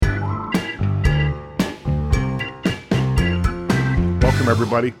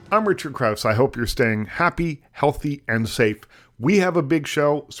everybody. I'm Richard Krause. I hope you're staying happy, healthy, and safe. We have a big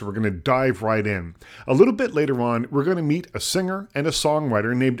show, so we're going to dive right in. A little bit later on, we're going to meet a singer and a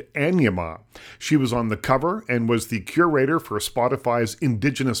songwriter named Anyama. She was on the cover and was the curator for Spotify's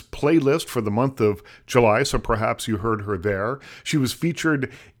Indigenous playlist for the month of July, so perhaps you heard her there. She was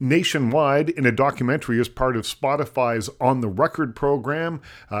featured nationwide in a documentary as part of Spotify's On the Record program.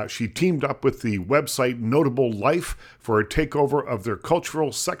 She teamed up with the website Notable Life for a takeover of their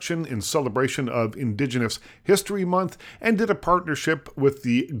cultural section in celebration of Indigenous History Month, and did a partnership with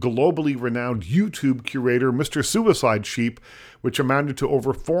the globally renowned YouTube curator Mr. Suicide Sheep, which amounted to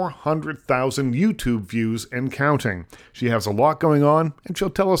over 400,000 YouTube views and counting. She has a lot going on, and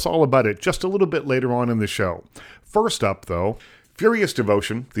she'll tell us all about it just a little bit later on in the show. First up, though, Furious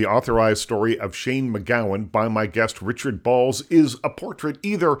Devotion, the authorized story of Shane MacGowan by my guest Richard Balls, is a portrait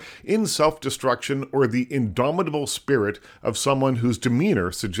either in self-destruction or the indomitable spirit of someone whose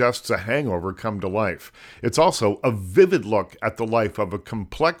demeanor suggests a hangover come to life. It's also a vivid look at the life of a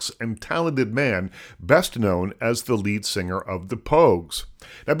complex and talented man, best known as the lead singer of the Pogues.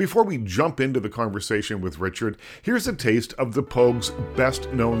 Now, before we jump into the conversation with Richard, here's a taste of the Pogues'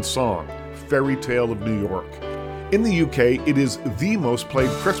 best-known song, Fairy Tale of New York. In the UK, it is the most played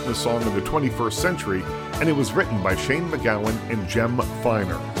Christmas song of the 21st century, and it was written by Shane MacGowan and Jem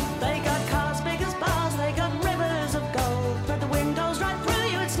Finer. They got cars big as bars, they got rivers of gold, but the windows right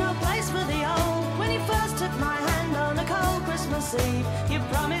through you, it's no place for the old. When you first took my hand on a cold Christmas Eve, you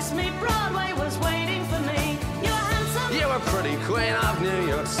promised me Broadway was waiting for me. You were handsome, you were pretty queen of New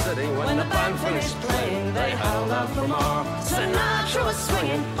York City. When the band finished playing, they held out for more. Sinatra was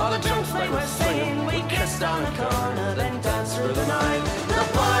swinging, all the drunks they were singing. We kissed on the corner, then danced through the night. The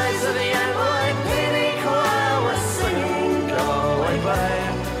boys of the NYPD choir were singing Go Away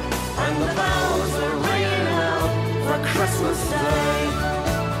Babe, and the bells were ringing out for Christmas Day.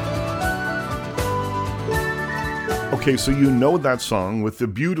 Okay, so you know that song with the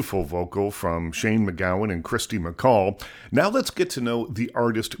beautiful vocal from Shane MacGowan and Christy McCall. Now let's get to know the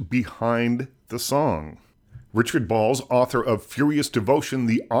artist behind the song. Richard Balls, author of Furious Devotion,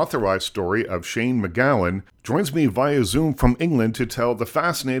 the authorized story of Shane MacGowan, joins me via Zoom from England to tell the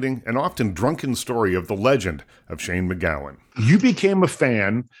fascinating and often drunken story of the legend of Shane MacGowan. You became a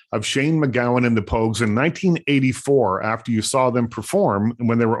fan of Shane MacGowan and the Pogues in 1984 after you saw them perform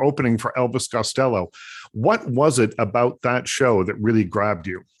when they were opening for Elvis Costello. What was it about that show that really grabbed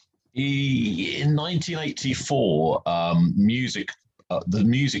you? In 1984, the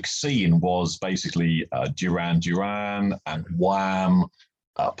music scene was basically Duran Duran and Wham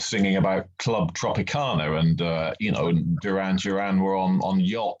singing about Club Tropicana, and Duran Duran were on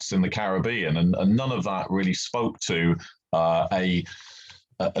yachts in the Caribbean, and none of that really spoke to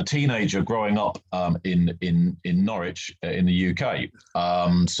a teenager growing up in Norwich in the UK.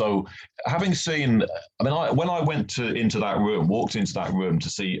 So having seen, when I went into that room, walked into that room to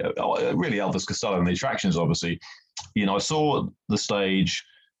see really Elvis Costello and the attractions, obviously, I saw the stage,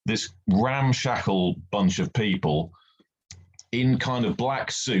 this ramshackle bunch of people in kind of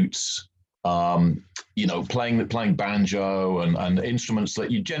black suits, playing banjo and instruments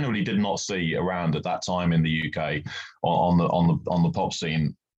that you generally did not see around at that time in the UK on the pop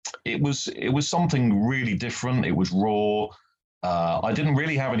scene. It was something really different. It was raw. I didn't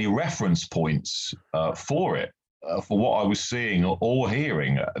really have any reference points for it. For what I was seeing or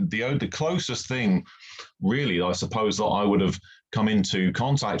hearing. The closest thing, really, I suppose, that I would have come into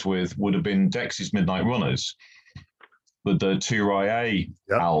contact with would have been Dexy's Midnight Runners, with the Tooraie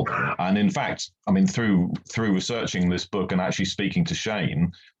album. And in fact, through researching this book and actually speaking to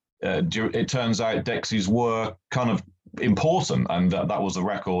Shane, it turns out Dexys were kind of important, and that was a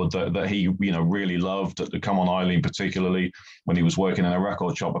record that he really loved. The Come On Eileen, particularly when he was working in a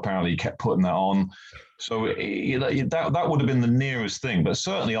record shop, apparently he kept putting that on. So that would have been the nearest thing, but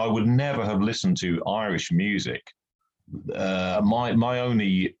certainly I would never have listened to Irish music. My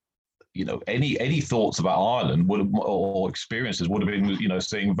only any thoughts about Ireland or experiences would have been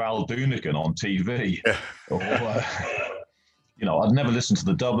seeing Val Doonican on TV. Or, I'd never listened to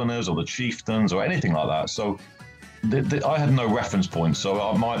the Dubliners or the Chieftains or anything like that. So I had no reference points. So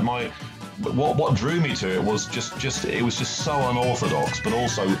what drew me to it was just so unorthodox, but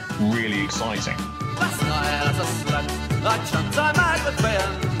also really exciting. Last night as I slept, I jumped on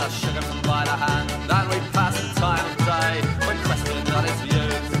Macbeth, I shook him by the hand, and we passed the time of day when questioning on his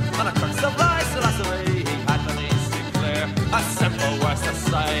views. And I crux of life, so that's the way he had for me to clear. A simple words to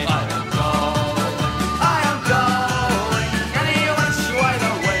say, I am going, any which way the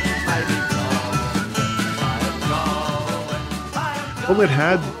wind may be blowing. Well, it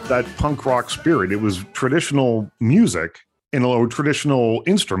had that punk rock spirit. It was traditional music, traditional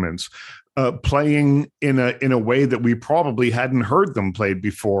instruments, playing in a way that we probably hadn't heard them played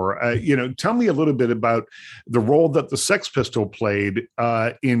before. Tell me a little bit about the role that the Sex Pistol played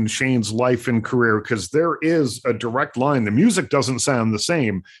in Shane's life and career, because there is a direct line. The music doesn't sound the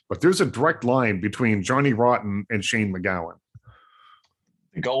same, but there's a direct line between Johnny Rotten and Shane MacGowan.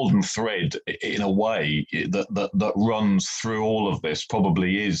 The golden thread, in a way, that runs through all of this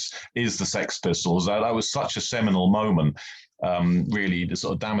probably is the Sex Pistols. That was such a seminal moment. Really the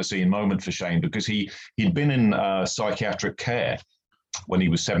sort of Damascene moment for Shane, because he'd been in psychiatric care when he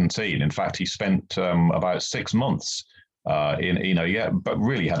was 17. In fact, he spent about 6 months but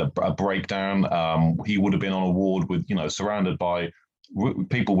really had a breakdown. He would have been on a ward with, surrounded by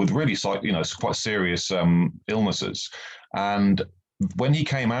people with really, quite serious illnesses. And when he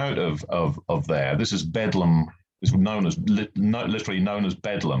came out of there, this is Bedlam, is literally known as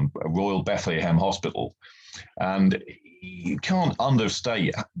Bedlam, Royal Bethlehem Hospital. And you can't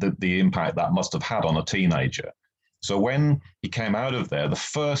understate the impact that must have had on a teenager. So when he came out of there, the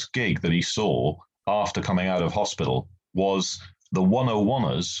first gig that he saw after coming out of hospital was the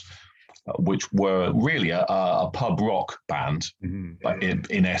 101ers, which were really a pub rock band,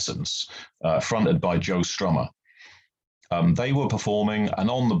 in essence, fronted by Joe Strummer. They were performing, and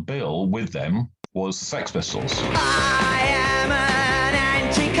on the bill with them was the Sex Pistols. I am an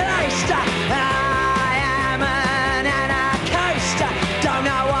anti-coaster. I am an anarcho-coaster. Don't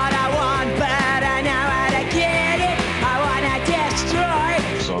know what I want, but I know how to get it. I want to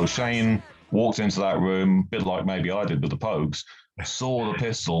destroy. So Shane walked into that room, a bit like maybe I did with the Pogues, saw the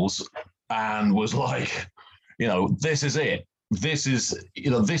Pistols, and was like, this is it. This is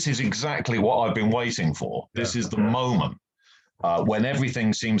exactly what I've been waiting for. This is the moment when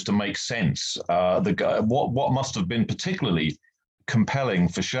everything seems to make sense. What must have been particularly compelling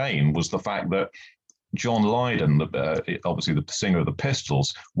for Shane was the fact that John Lydon, obviously the singer of the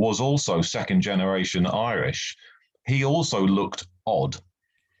Pistols, was also second generation Irish. He also looked odd.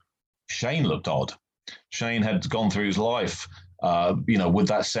 Shane looked odd. Shane had gone through his life, with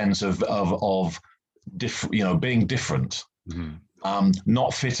that sense of being different.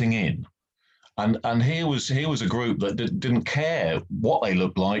 Not fitting in, and here was a group that didn't care what they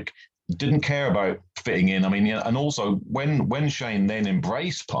looked like, didn't care about fitting in. I mean, and also when Shane then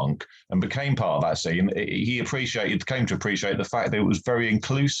embraced punk and became part of that scene, he came to appreciate the fact that it was very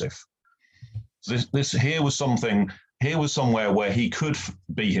inclusive. Here was somewhere where he could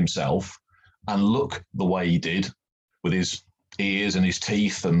be himself and look the way he did, with his ears and his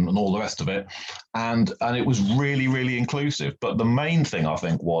teeth and all the rest of it, and it was really, really inclusive. But the main thing, I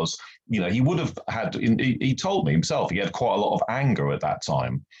think, was he would have had, he told me himself, he had quite a lot of anger at that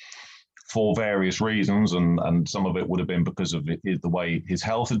time for various reasons, and some of it would have been because of the way his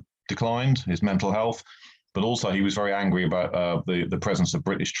health had declined, his mental health, but also he was very angry about the presence of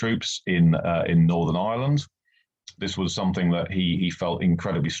British troops in Northern Ireland. This was something that he felt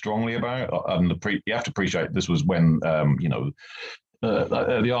incredibly strongly about, and you have to appreciate this was when the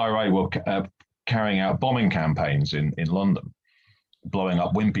IRA were carrying out bombing campaigns in London, blowing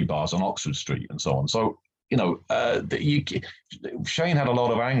up Wimpy bars on Oxford Street and so on. So Shane had a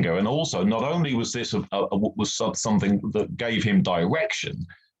lot of anger, and also not only was this was something that gave him direction,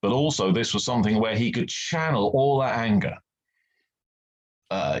 but also this was something where he could channel all that anger.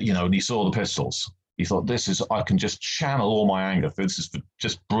 And he saw the Pistols. He thought, I can just channel all my anger. This is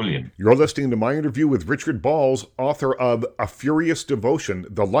just brilliant. You're listening to my interview with Richard Balls, author of A Furious Devotion,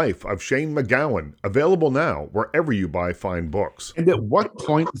 The Life of Shane MacGowan, available now wherever you buy fine books. And at what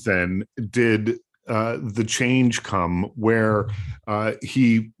point then did the change come where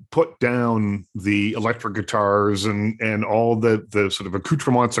he put down the electric guitars and all the sort of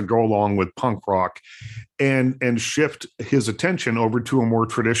accoutrements that go along with punk rock and shift his attention over to a more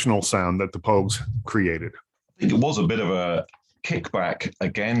traditional sound that the Pogues created? I think it was a bit of a kickback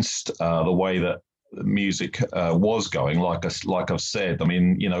against the way that music was going. Like I've said, I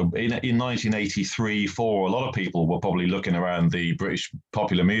mean, in 1983-4, a lot of people were probably looking around the British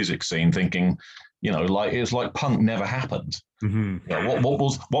popular music scene thinking, like it was like punk never happened. What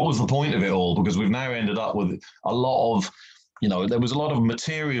was the point of it all? Because we've now ended up with a lot of, there was a lot of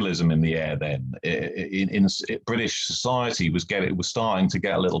materialism in the air then. In British society was starting to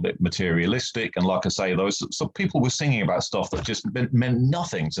get a little bit materialistic, and like I say, some people were singing about stuff that just meant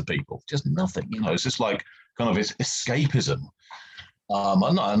nothing to people, just nothing. It's just like kind of escapism.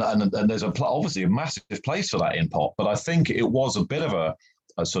 And there's obviously a massive place for that in pop, but I think it was a bit of a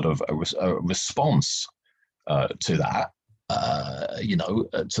sort of a response to that,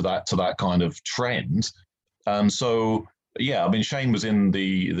 to that kind of trend. And so, yeah, I mean, Shane was in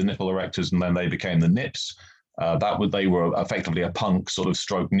the Nipple Erectors, and then they became the Nips. They were effectively a punk sort of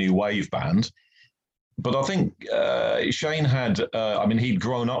stroke new wave band. But I think Shane had, he'd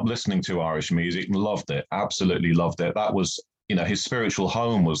grown up listening to Irish music and loved it, absolutely loved it. That was, his spiritual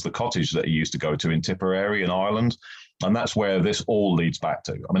home was the cottage that he used to go to in Tipperary in Ireland. And that's where this all leads back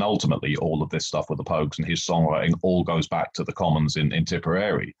to. I mean, ultimately, all of this stuff with the Pogues and his songwriting all goes back to the Commons in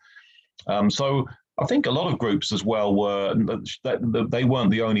Tipperary. So I think a lot of groups as well they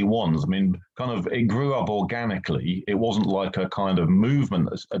weren't the only ones. I mean, kind of it grew up organically. It wasn't like a kind of movement,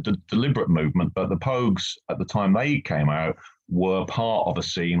 a deliberate movement, but the Pogues at the time they came out were part of a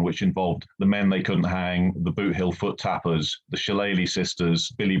scene which involved the Men They Couldn't Hang, the Boot Hill Foot Tappers, the Shillelagh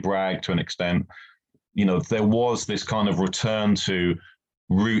Sisters, Billy Bragg to an extent. There was this kind of return to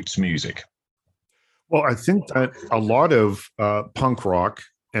roots music. Well, I think that a lot of punk rock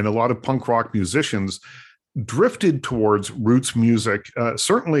and a lot of punk rock musicians drifted towards roots music,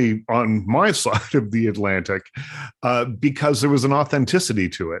 certainly on my side of the Atlantic, because there was an authenticity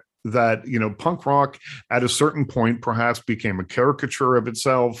to it that, punk rock at a certain point perhaps became a caricature of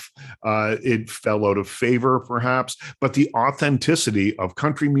itself. It fell out of favor perhaps, but the authenticity of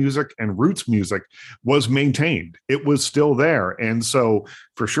country music and roots music was maintained. It was still there. And so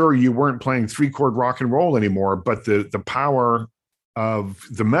for sure, you weren't playing 3-chord rock and roll anymore, but the power of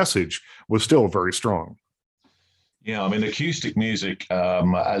the message was still very strong. Yeah, I mean, acoustic music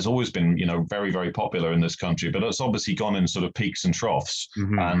has always been, very, very popular in this country, but it's obviously gone in sort of peaks and troughs.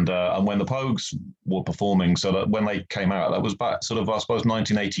 Mm-hmm. And when the Pogues were performing, so that when they came out, that was back sort of, I suppose,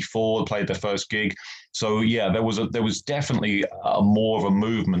 1984, played their first gig. So yeah, there was definitely more of a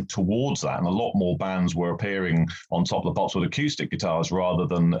movement towards that, and a lot more bands were appearing on Top of the Pops with acoustic guitars rather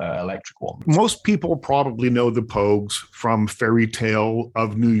than electric ones. Most people probably know the Pogues from Fairy Tale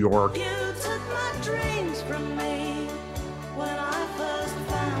of New York. You took my dreams from me when I first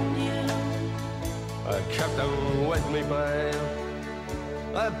found you. I kept them with me, babe.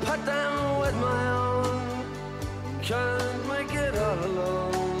 I put them with my own. Can't make it all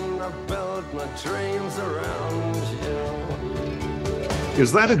alone. I built my dreams around you.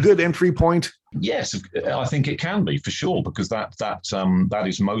 Is that a good entry point? Yes, I think it can be for sure, because that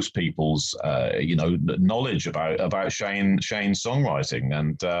is most people's knowledge about Shane's songwriting,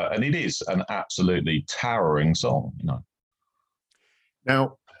 and it is an absolutely towering song.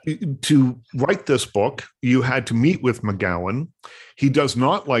 Now, to write this book, you had to meet with MacGowan. He does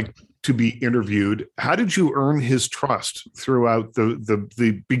not like to be interviewed. How did you earn his trust throughout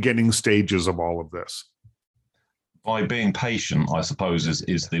the beginning stages of all of this? By being patient, I suppose,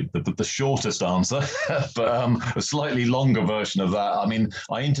 is the shortest answer, but a slightly longer version of that. I mean,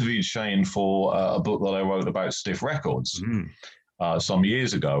 I interviewed Shane for a book that I wrote about Stiff Records some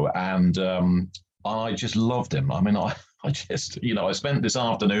years ago, and I just loved him. I mean, I just, I spent this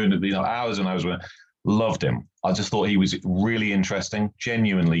afternoon, hours and hours with him, loved him. I just thought he was really interesting,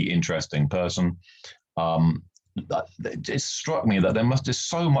 genuinely interesting person. It struck me that there's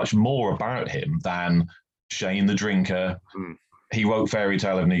so much more about him than Shane the Drinker. He wrote Fairy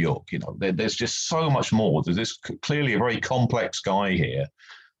Tale of New York. There's just so much more. There's this clearly a very complex guy here,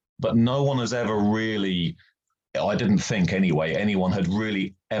 but no one has ever really, I didn't think anyway, anyone had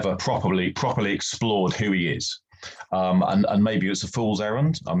really ever properly explored who he is. And maybe it's a fool's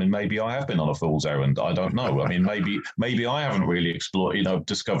errand. I mean, maybe I have been on a fool's errand. I don't know. I mean, maybe I haven't really explored,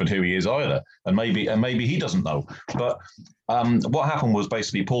 discovered who he is either. And maybe he doesn't know. But what happened was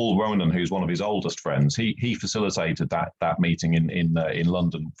basically Paul Ronan, who's one of his oldest friends, he facilitated that meeting in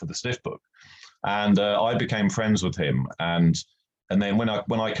London for the Stiff book, and I became friends with him. And then when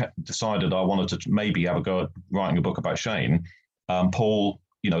I decided I wanted to maybe have a go at writing a book about Shane, Paul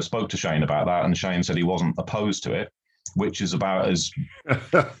spoke to Shane about that, and Shane said he wasn't opposed to it, which is about as,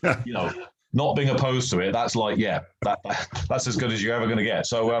 not being opposed to it. That's like, yeah, that's as good as you're ever going to get.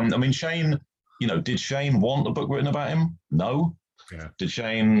 So, I mean, Shane, did Shane want a book written about him? No. Yeah. Did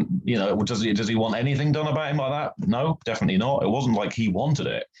Shane, does he want anything done about him like that? No, definitely not. It wasn't like he wanted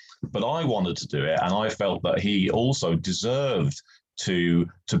it, but I wanted to do it, and I felt that he also deserved to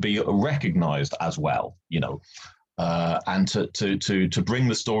be recognized as well, and to bring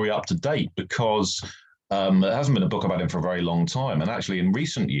the story up to date, because there hasn't been a book about him for a very long time. And actually, in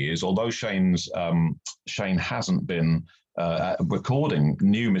recent years, although Shane hasn't been recording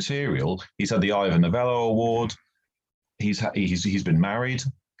new material, he's had the Ivor Novello Award. He's been married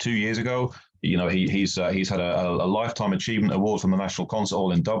 2 years ago. He's had a Lifetime Achievement Award from the National Concert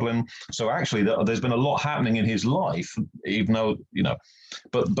Hall in Dublin. So actually, there's been a lot happening in his life, even though,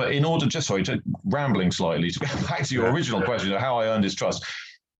 but in order, rambling slightly, to go back to your original question of how I earned his trust,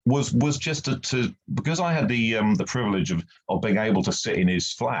 was just to because I had the privilege of being able to sit in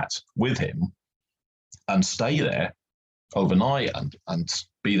his flat with him. and stay there overnight and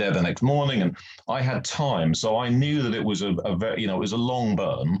be there the next morning. And I had time, so I knew that it was a very, it was a long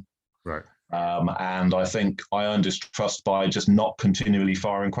burn. Right. And I think I earned his trust by just not continually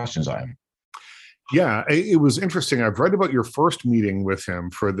firing questions at him. Yeah, it was interesting. I've read about your first meeting with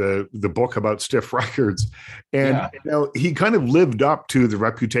him for the book about Stiff Records, and he kind of lived up to the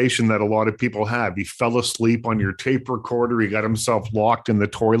reputation that a lot of people have. He fell asleep on your tape recorder. He got himself locked in the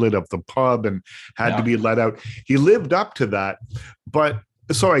toilet of the pub and had to be let out. He lived up to that, but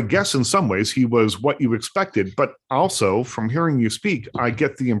so I guess in some ways he was what you expected. But also, from hearing you speak, I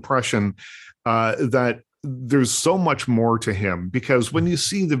get the impression that there's so much more to him, because when you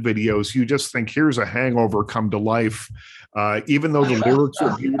see the videos, you just think, here's a hangover come to life. Even though the lyrics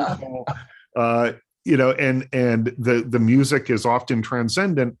are beautiful, and the music is often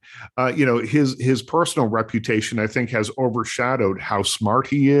transcendent, his personal reputation, I think, has overshadowed how smart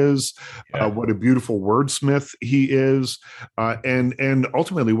he is, what a beautiful wordsmith he is, and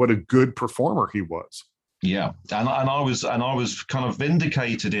ultimately what a good performer he was. Yeah, and I was kind of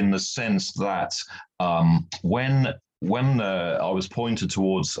vindicated in the sense that when I was pointed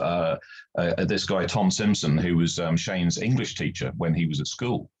towards this guy Tom Simpson, who was Shane's English teacher when he was at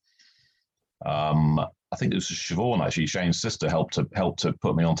school. I think it was Siobhan, actually, Shane's sister, helped to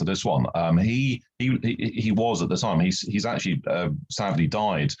put me onto this one. He was at the time. He's actually sadly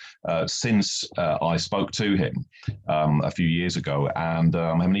died since I spoke to him a few years ago, and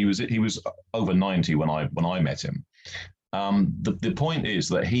he was over 90 when I met him. The point is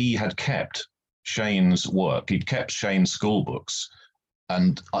that he had kept Shane's work. He'd kept Shane's school books,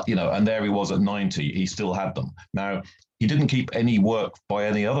 and and there he was at 90. He still had them. Now, he didn't keep any work by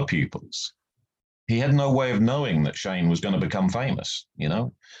any other pupils. He had no way of knowing that Shane was going to become famous,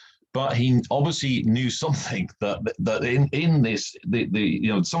 but he obviously knew something that in this,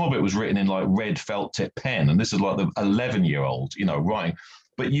 some of it was written in like red felt tip pen, and this is like the 11-year-old, writing.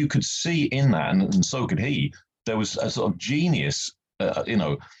 But you could see in that, and so could he, there was a sort of genius,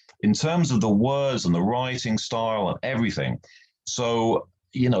 in terms of the words and the writing style and everything. So,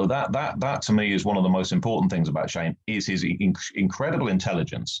 that to me is one of the most important things about Shane, is his incredible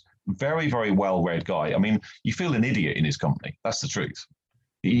intelligence. Very, very well-read guy. I mean, you feel an idiot in his company. That's the truth.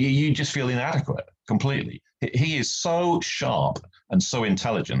 You just feel inadequate completely. He is so sharp and so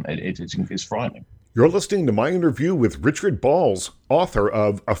intelligent. It's frightening. You're listening to my interview with Richard Balls, author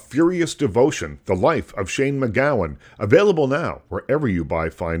of A Furious Devotion, The Life of Shane MacGowan, available now wherever you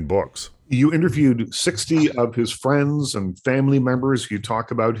buy fine books. You interviewed 60 of his friends and family members. You talk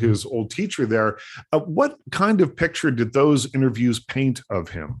about his old teacher there. What kind of picture did those interviews paint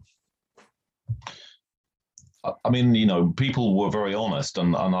of him? I mean, people were very honest,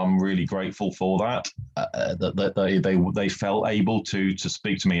 and I'm really grateful for that. That they felt able to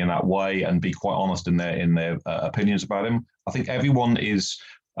speak to me in that way and be quite honest in their opinions about him. I think everyone is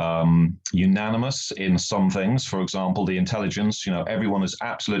unanimous in some things. For example, the intelligence. Everyone is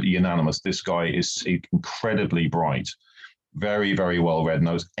absolutely unanimous. This guy is incredibly bright, very, very well read,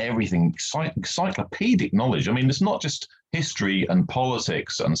 knows everything, encyclopedic knowledge. I mean, it's not just history and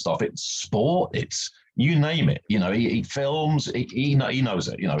politics and stuff. It's sport. It's you name it. He films. He knows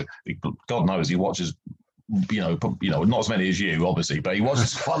it. God knows he watches. Not as many as you, obviously, but he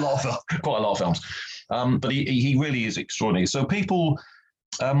watches quite a lot of films. But he really is extraordinary. So people,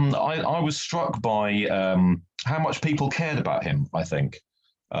 I was struck by how much people cared about him. I think.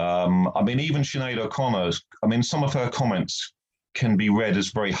 Even Sinead O'Connor. Some of her comments can be read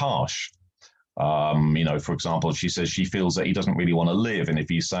as very harsh. For example, she says she feels that he doesn't really want to live, and if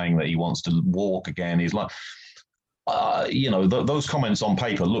he's saying that he wants to walk again, he's like, those comments on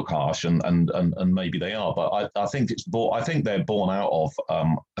paper look harsh, and maybe they are, but I think they're born out of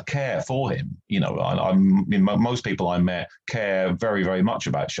a care for him. Most people I met care very, very much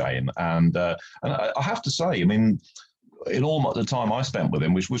about Shane, and I have to say, in all the time I spent with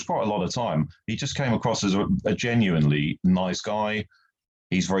him, which was quite a lot of time, he just came across as a genuinely nice guy.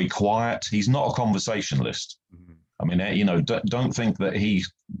 He's very quiet. He's not a conversationalist. Don't think that he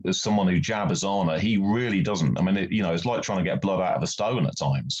is someone who jabbers on. He really doesn't. It's like trying to get blood out of a stone at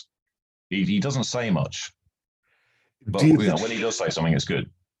times. He doesn't say much. But when he does say something, it's good.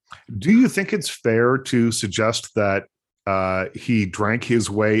 Do you think it's fair to suggest that he drank his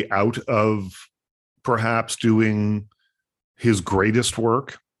way out of perhaps doing his greatest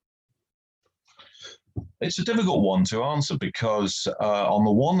work? It's a difficult one to answer because on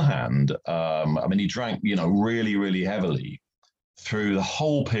the one hand, he drank, really, really heavily through the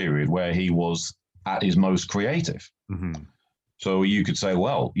whole period where he was at his most creative. Mm-hmm. So you could say,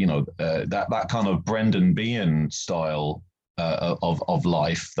 well, that kind of Brendan Behan style of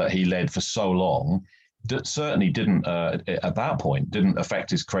life that he led for so long, certainly didn't at that point didn't affect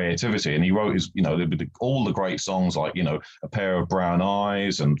his creativity, and he wrote his all the great songs like A Pair of Brown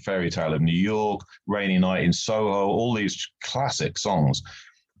Eyes and Fairy Tale of New York, Rainy Night in Soho, all these classic songs.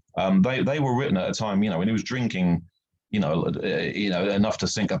 They were written at a time when he was drinking enough to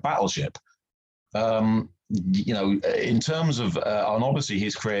sink a battleship. In terms of and obviously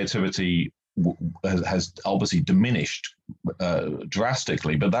his creativity has obviously diminished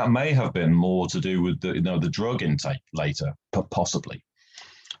drastically, but that may have been more to do with the drug intake later, possibly.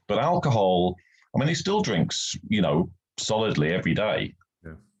 But alcohol, I mean, he still drinks, solidly every day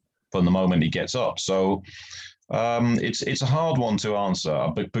from the moment he gets up. So it's a hard one to answer,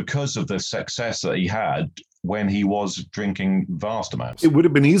 but because of the success that he had when he was drinking vast amounts. It would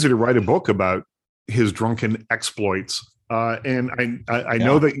have been easy to write a book about his drunken exploits. And I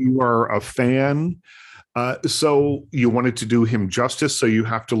know that you are a fan, so you wanted to do him justice, so you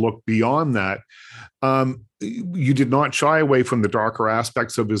have to look beyond that. You did not shy away from the darker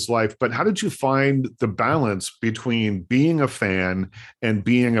aspects of his life, but how did you find the balance between being a fan and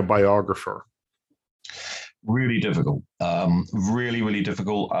being a biographer? Really difficult, really, really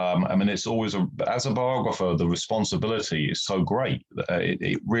difficult. I mean, it's always as a biographer, the responsibility is so great.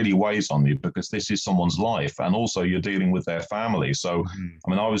 It really weighs on you because this is someone's life, and also you're dealing with their family. So, I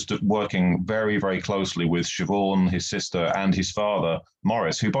mean, I was working very, very closely with Siobhan, his sister, and his father,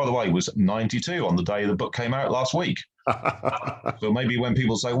 Morris, who, by the way, was 92 on the day the book came out last week. So maybe when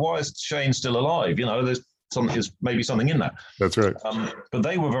people say, "Why is Shane still alive?" There's maybe something in that. That's right. But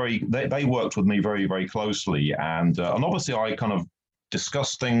they were they worked with me very, very closely. And obviously I kind of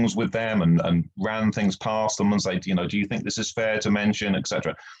discussed things with them and ran things past them and say, do you think this is fair to mention,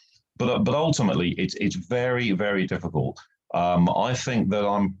 etc. But ultimately it's very, very difficult. I think that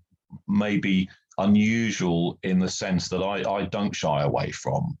I'm maybe unusual in the sense that I don't shy away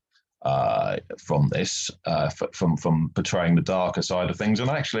from this, from portraying the darker side of things. And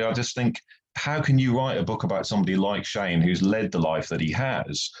actually, I just think, how can you write a book about somebody like Shane who's led the life that he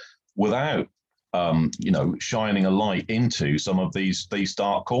has without, shining a light into some of these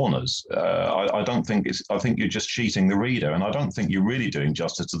dark corners? I don't think I think you're just cheating the reader, and I don't think you're really doing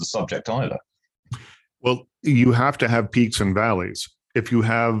justice to the subject either. Well, you have to have peaks and valleys. If you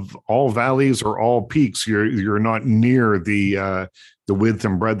have all valleys or all peaks, you're not near the width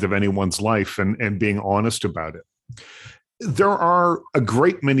and breadth of anyone's life, and being honest about it. There are a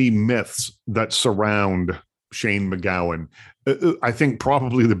great many myths that surround Shane MacGowan. I think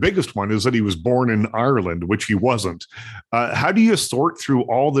probably the biggest one is that he was born in Ireland, which he wasn't. How do you sort through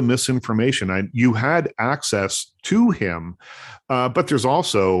all the misinformation? You had access to him, but there's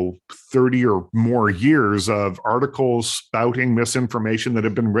also 30 or more years of articles spouting misinformation that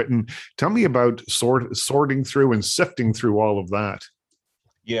have been written. Tell me about sorting through and sifting through all of that.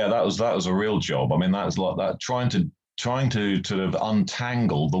 Yeah, that was a real job. I mean, that was like that, trying to sort of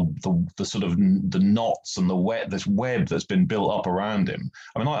untangle the sort of the knots and this web that's been built up around him.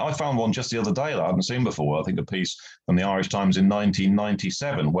 I mean, I found one just the other day that I hadn't seen before. I think a piece from the Irish Times in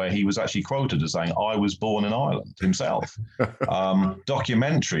 1997 where he was actually quoted as saying, "I was born in Ireland" himself.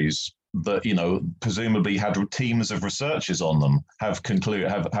 Documentaries that presumably had teams of researchers on them have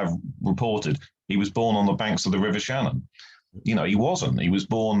reported he was born on the banks of the River Shannon. He wasn't. He was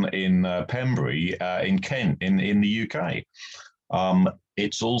born in Pembury, in Kent, in the UK.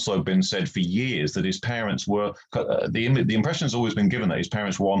 It's also been said for years that his parents were. The impression has always been given that his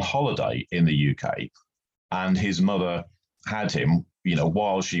parents were on holiday in the UK, and his mother had him,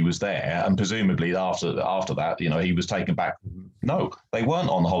 while she was there, and presumably after that, he was taken back. No, they weren't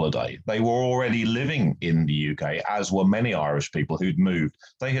on holiday. They were already living in the UK, as were many Irish people who'd moved.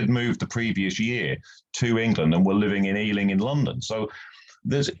 They had moved the previous year to England and were living in Ealing in London. So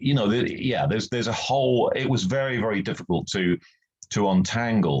there's a whole. It was very, very difficult to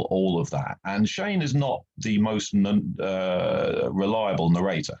untangle all of that. And Shane is not the most reliable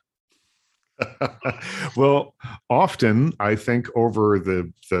narrator. Well, often I think over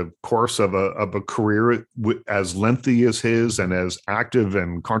the course of a career as lengthy as his and as active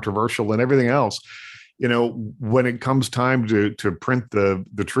and controversial and everything else, when it comes time to print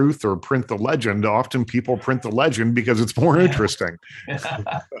the truth or print the legend, often people print the legend because it's more interesting.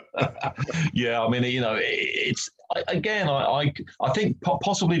 Yeah, I mean, it's again, I think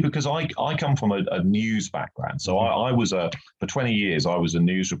possibly because I come from a news background, so I was for 20 years I was a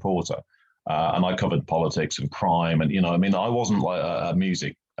news reporter. And I covered politics and crime, and I wasn't like a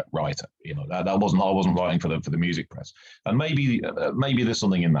music writer. I wasn't writing for the music press. And maybe there's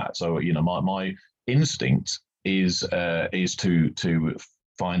something in that. So my instinct is to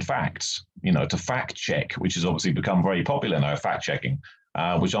find facts. To fact check, which has obviously become very popular now. Fact checking.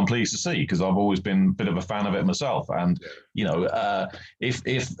 which I'm pleased to see because I've always been a bit of a fan of it myself. And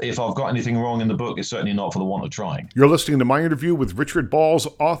if I've got anything wrong in the book, it's certainly not for the want of trying. You're listening to my interview with Richard Balls,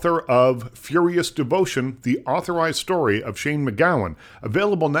 author of Furious Devotion, the authorized story of Shane MacGowan,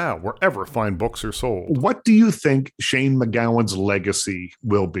 available now wherever fine books are sold. What do you think Shane MacGowan's legacy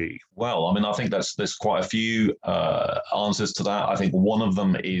will be? Well, I mean, I think there's quite a few answers to that. I think one of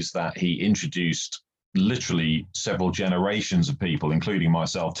them is that he introduced literally several generations of people, including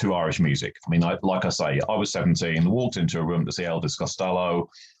myself, to Irish music. I mean, like I say, I was 17, walked into a room to see Elvis Costello.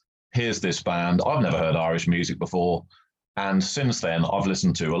 Here's this band. I've never heard Irish music before. And since then, I've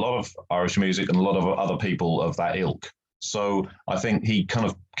listened to a lot of Irish music and a lot of other people of that ilk. So I think he kind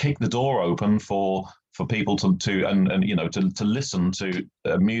of kicked the door open for people to listen to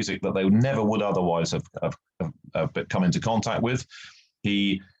music that they never would otherwise have come into contact with.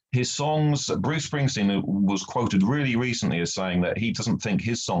 His songs, Bruce Springsteen was quoted really recently as saying that he doesn't think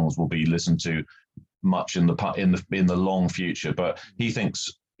his songs will be listened to much in the long future, but he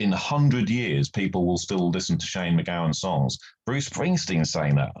thinks in 100 years people will still listen to Shane MacGowan songs. Bruce Springsteen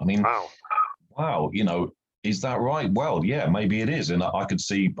saying that. I mean, wow, is that right? Well, yeah, maybe it is. And I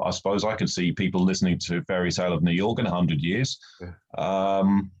suppose I could see people listening to Fairy Tale of New York in 100 years. Yeah.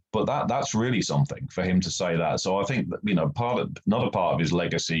 But that's really something for him to say that. So I think that, another part of his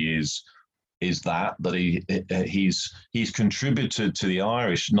legacy is that he's contributed to the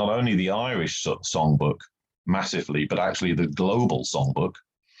Irish, not only the Irish songbook massively, but actually the global songbook.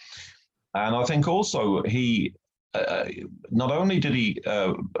 And I think also he not only did he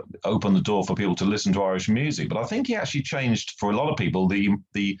open the door for people to listen to Irish music, but I think he actually changed for a lot of people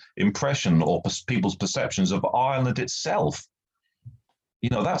the impression or people's perceptions of Ireland itself.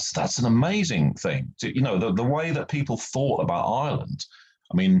 That's an amazing thing. The way that people thought about Ireland.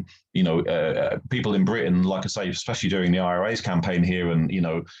 I mean, people in Britain, like I say, especially during the IRA's campaign here, and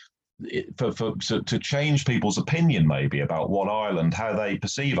to change people's opinion maybe about what Ireland, how they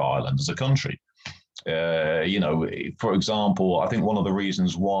perceive Ireland as a country. For example, I think one of the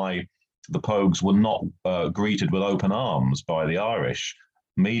reasons why the Pogues were not greeted with open arms by the Irish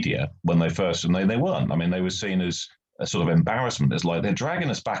media when they first, and they weren't. I mean, they were seen as a sort of embarrassment. It's like, they're dragging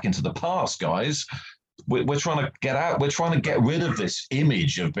us back into the past, guys. We're trying to get out. We're trying to get rid of this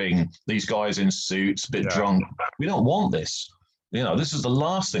image of being these guys in suits, a bit drunk. We don't want this. This is the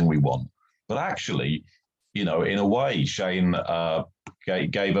last thing we want. But actually, in a way, Shane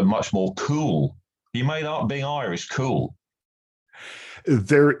gave a much more cool. He made up being Irish cool.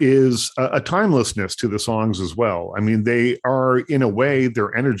 There is a timelessness to the songs as well. I mean, they are, in a way,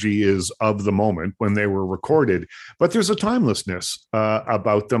 their energy is of the moment when they were recorded, but there's a timelessness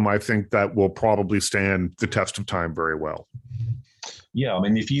about them, I think, that will probably stand the test of time very well. Yeah, I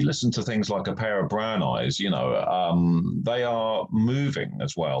mean, if you listen to things like A Pair of Brown Eyes, they are moving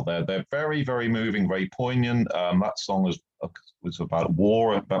as well. They're very, very moving, very poignant. That song was about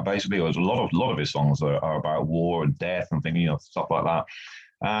war, but basically, a lot of his songs are about war and death and things, stuff like that.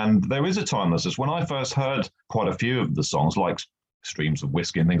 And there is a timelessness. When I first heard quite a few of the songs, like Streams of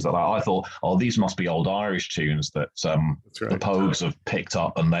Whiskey and things like that, I thought, these must be old Irish tunes that the Pogues have picked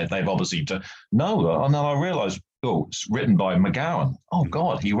up, and they've obviously no. And then I realised, it's written by MacGowan. Oh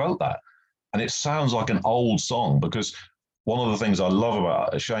God, he wrote that, and it sounds like an old song. Because one of the things I love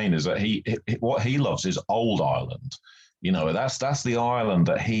about Shane is that what he loves is old Ireland. That's the Ireland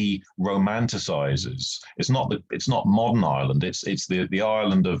that he romanticizes. It's not modern Ireland. It's the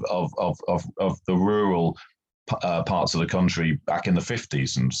Ireland of the rural parts of the country back in the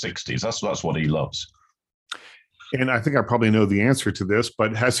 50s and 60s. That's what he loves. And I think I probably know the answer to this,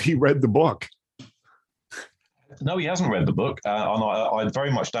 but has he read the book? No, he hasn't read the book, and I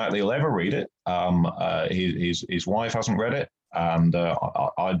very much doubt he'll ever read it. His wife hasn't read it, and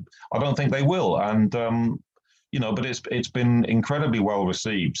I don't think they will. And but it's been incredibly well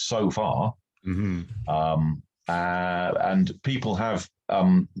received so far. Mm-hmm. And people have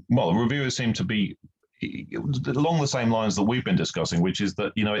reviewers seem to be along the same lines that we've been discussing, which is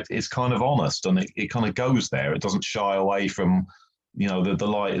that it's kind of honest, and it kind of goes there. It doesn't shy away from the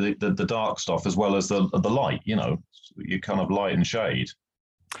light, the dark stuff, as well as the light. You kind of light and shade.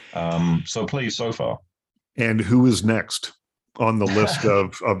 So pleased so far. And who is next on the list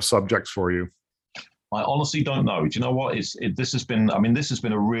of subjects for you? I honestly don't know. Do you know what? This has been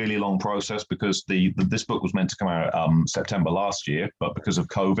a really long process, because this book was meant to come out September last year, but because of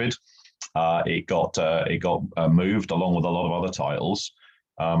COVID, it got moved along with a lot of other titles.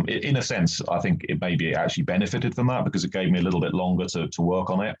 In a sense, I think it maybe actually benefited from that, because it gave me a little bit longer to work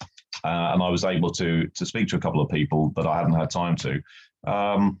on it, and I was able to speak to a couple of people that I hadn't had time to.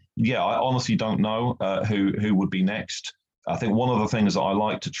 I honestly don't know who would be next. I think one of the things that I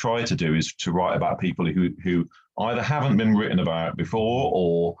like to try to do is to write about people who either haven't been written about before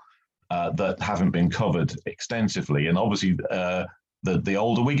or that haven't been covered extensively. And obviously, the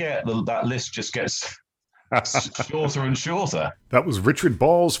older we get, that list just gets shorter and shorter. That was Richard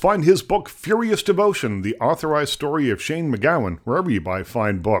Balls. Find his book, Furious Devotion, the authorized story of Shane MacGowan, wherever you buy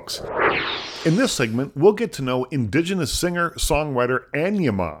fine books. In this segment, we'll get to know Indigenous singer-songwriter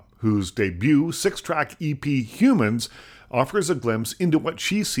Anya Ma, whose debut 6-track EP, Humans, offers a glimpse into what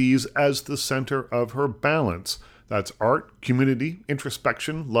she sees as the center of her balance. That's art, community,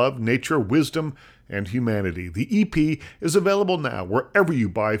 introspection, love, nature, wisdom, and humanity. The EP is available now wherever you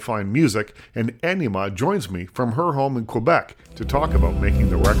buy fine music, and Anya Ma joins me from her home in Quebec to talk about making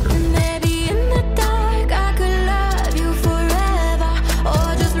the record. Maybe in the dark I could love you forever,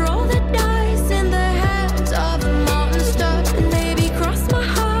 or just roll the dice in the hands of a mountain star, and maybe cross my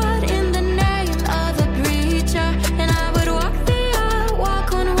heart in the name of a preacher, and I would walk the earth,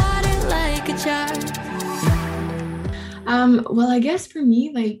 walk on water like a child. Well, I guess for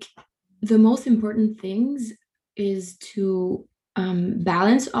me, like, the most important things is to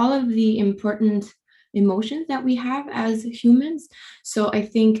balance all of the important emotions that we have as humans. So I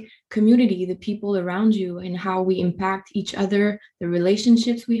think community, the people around you, and how we impact each other, the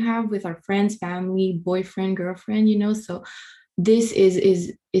relationships we have with our friends, family, boyfriend, girlfriend, so this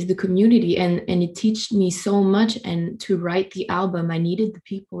is the community, and it taught me so much. And to write the album, I needed the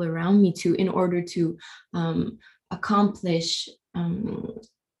people around me in order to accomplish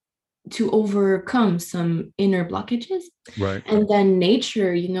to overcome some inner blockages. Right. And then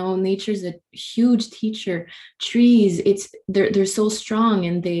nature, nature's a huge teacher. Trees, they're so strong,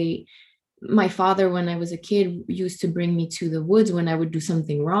 and my father, when I was a kid, used to bring me to the woods when I would do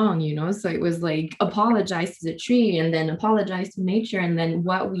something wrong, so it was like apologize to the tree and then apologize to nature. And then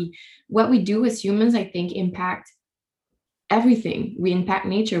what we do as humans, I think, impact everything. We impact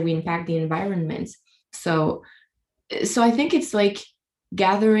nature, we impact the environment. So I think it's like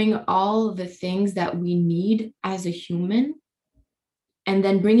gathering all the things that we need as a human, and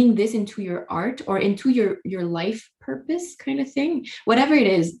then bringing this into your art or into your life purpose kind of thing, whatever it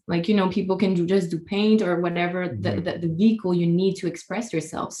is. Like, people can just do paint or whatever, the vehicle you need to express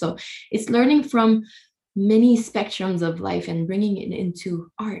yourself. So it's learning from many spectrums of life and bringing it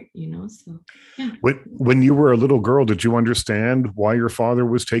into art, so yeah. When you were a little girl, did you understand why your father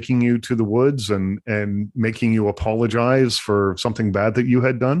was taking you to the woods and making you apologize for something bad that you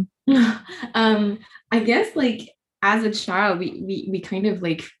had done? I guess, like, as a child, we kind of,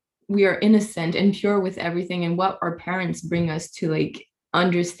 like, we are innocent and pure with everything, and what our parents bring us to, like,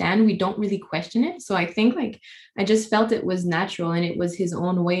 understand, we don't really question it. So I think, like, I just felt it was natural, and it was his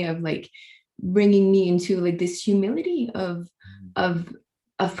own way of, like, bringing me into, like, this humility of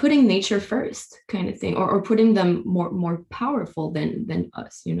putting nature first kind of thing, or putting them more powerful than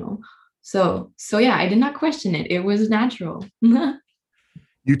us, so yeah, I did not question it. It was natural.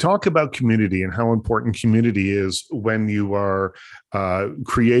 You talk about community and how important community is when you are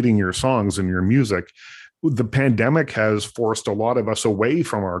creating your songs and your music. The pandemic has forced a lot of us away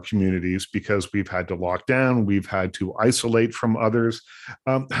from our communities because we've had to lock down, we've had to isolate from others.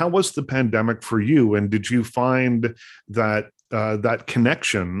 How was the pandemic for you? And did you find that that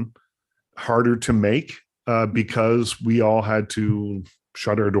connection harder to make because we all had to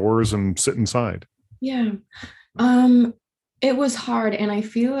shut our doors and sit inside? Yeah, it was hard. And I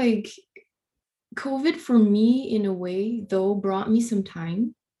feel like COVID for me, in a way, though, brought me some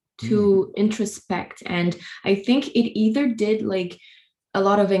time to introspect. And I think it either did, like, a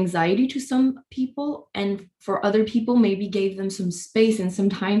lot of anxiety to some people, and for other people maybe gave them some space and some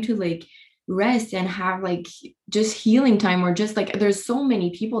time to, like, rest and have, like, just healing time, or just, like, there's so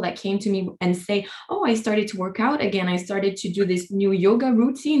many people that came to me and say, oh, I started to work out again, I started to do this new yoga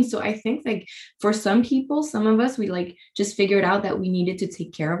routine. So I think, like, for some people, some of us, we, like, just figured out that we needed to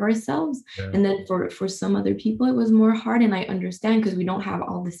take care of ourselves. Yeah. And then for some other people, it was more hard, and I understand, because we don't have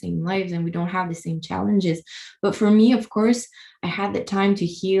all the same lives and we don't have the same challenges. But for me, of course, I had the time to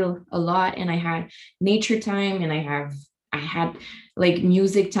heal a lot, and I had nature time, and I had like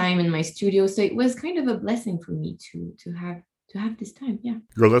music time in my studio. So it was kind of a blessing for me to have this time. Yeah.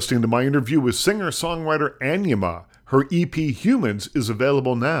 You're listening to my interview with singer-songwriter Anya Ma. Her EP Humans is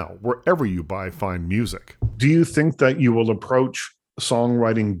available now wherever you buy fine music. Do you think that you will approach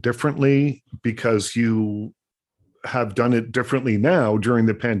songwriting differently because you have done it differently now during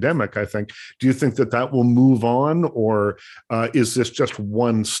the pandemic, I think? Do you think that will move on, or is this just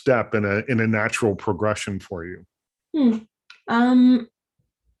one step in a natural progression for you?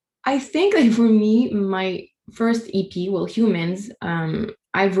 I think, like, for me, my first EP, well, Humans,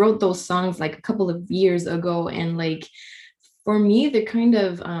 I wrote those songs like a couple of years ago, and, like, for me, the kind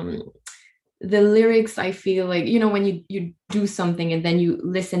of the lyrics, I feel like, you know, when you do something and then you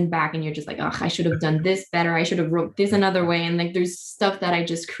listen back and you're just like, oh, I should have done this better, I should have wrote this another way, and like there's stuff that I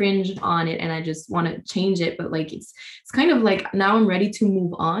just cringed on it and I just want to change it, but like it's kind of like now I'm ready to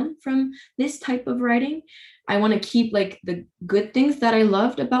move on from this type of writing. I want to keep like the good things that I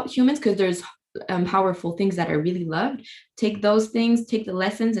loved about Humans, because there's powerful things that I really loved. Take those things, take the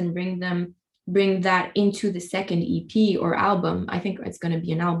lessons, and bring that into the second EP or album. I think it's going to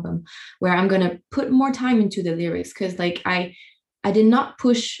be an album where I'm going to put more time into the lyrics, because like I did not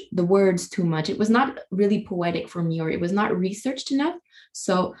push the words too much. It was not really poetic for me, or it was not researched enough.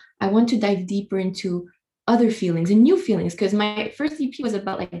 So I want to dive deeper into other feelings and new feelings, because my first EP was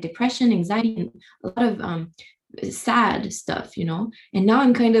about like depression, anxiety, and a lot of sad stuff, you know. And now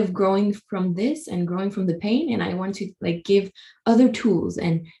I'm kind of growing from this and growing from the pain, and I want to like give other tools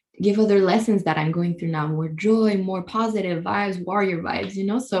and give other lessons that I'm going through now, more joy, more positive vibes, warrior vibes, you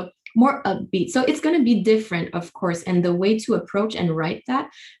know, so more upbeat. So it's going to be different, of course. And the way to approach and write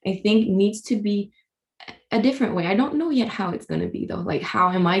that, I think, needs to be a different way. I don't know yet how it's going to be, though. Like, how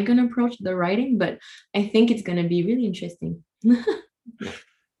am I going to approach the writing? But I think it's going to be really interesting.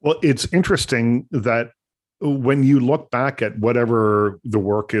 Well, it's interesting that when you look back at whatever the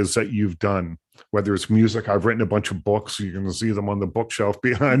work is that you've done, whether it's music, I've written a bunch of books. You can see them on the bookshelf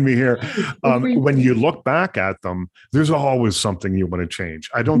behind me here. When you look back at them, there's always something you want to change.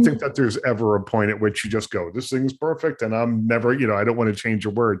 I don't think that there's ever a point at which you just go, this thing's perfect, and I'm never, you know, I don't want to change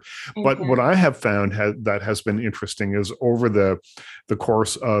a word. But what I have found that has been interesting is over the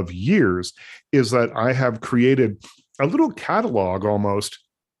course of years is that I have created a little catalog almost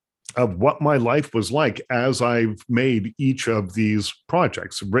of what my life was like as I've made each of these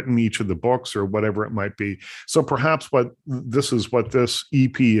projects, written each of the books or whatever it might be. So perhaps what this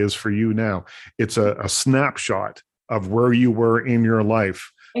EP is for you now. It's a snapshot of where you were in your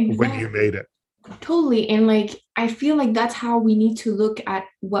life when you made it. Totally. And like, I feel like that's how we need to look at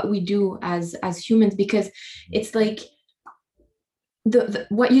what we do as humans, because it's like the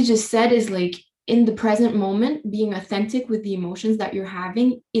what you just said is like, in the present moment, being authentic with the emotions that you're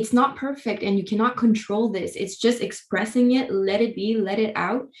having. It's not perfect and you cannot control this. It's just expressing it, let it be, let it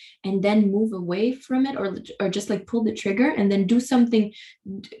out, and then move away from it, or just like pull the trigger and then do something,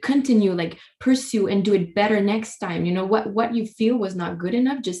 continue, like pursue and do it better next time. You know, what you feel was not good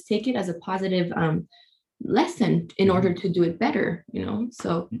enough, just take it as a positive lesson in order to do it better, you know.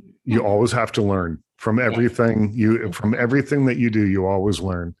 So you always have to learn from everything from everything that you do. You always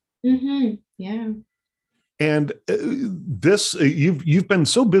learn. Mm-hmm. Yeah. And this, you've been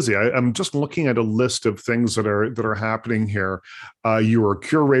so busy. I'm just looking at a list of things that are happening here. You are a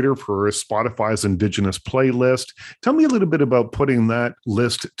curator for Spotify's Indigenous playlist. Tell me a little bit about putting that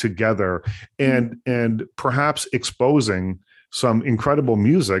list together and perhaps exposing some incredible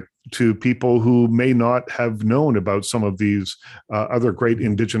music to people who may not have known about some of these other great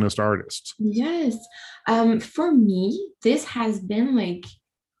Indigenous artists. Yes. For me, this has been like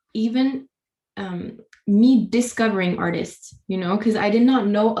even me discovering artists, you know, because I did not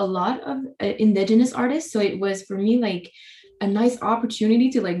know a lot of Indigenous artists. So it was for me like a nice opportunity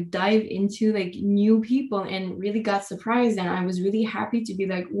to like dive into like new people, and really got surprised. And I was really happy to be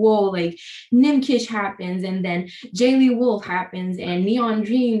like, whoa, like Nimkish happens, and then Jaylee Wolf happens, and Neon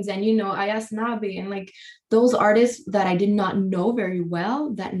Dreams, and, you know, Ayas Nabe, and like those artists that I did not know very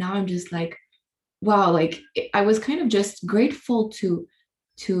well, that now I'm just like, wow, like I was kind of just grateful to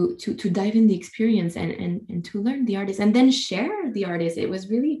dive in the experience and to learn the artist and then share the artist. It was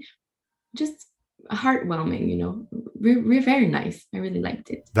really just heartwarming, you know. We're very nice. I really liked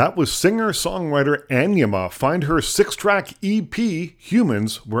it. That was singer-songwriter Anyama. Find her 6-track EP,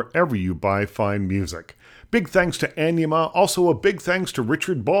 Humans, wherever you buy fine music. Big thanks to Anyama. Also a big thanks to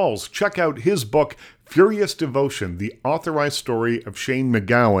Richard Balls. Check out his book, Furious Devotion, The Authorized Story of Shane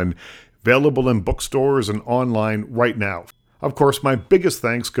MacGowan, available in bookstores and online right now. Of course, my biggest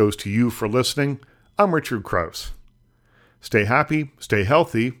thanks goes to you for listening. I'm Richard Crouse. Stay happy, stay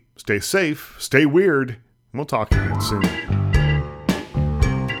healthy, stay safe, stay weird. We'll talk again soon.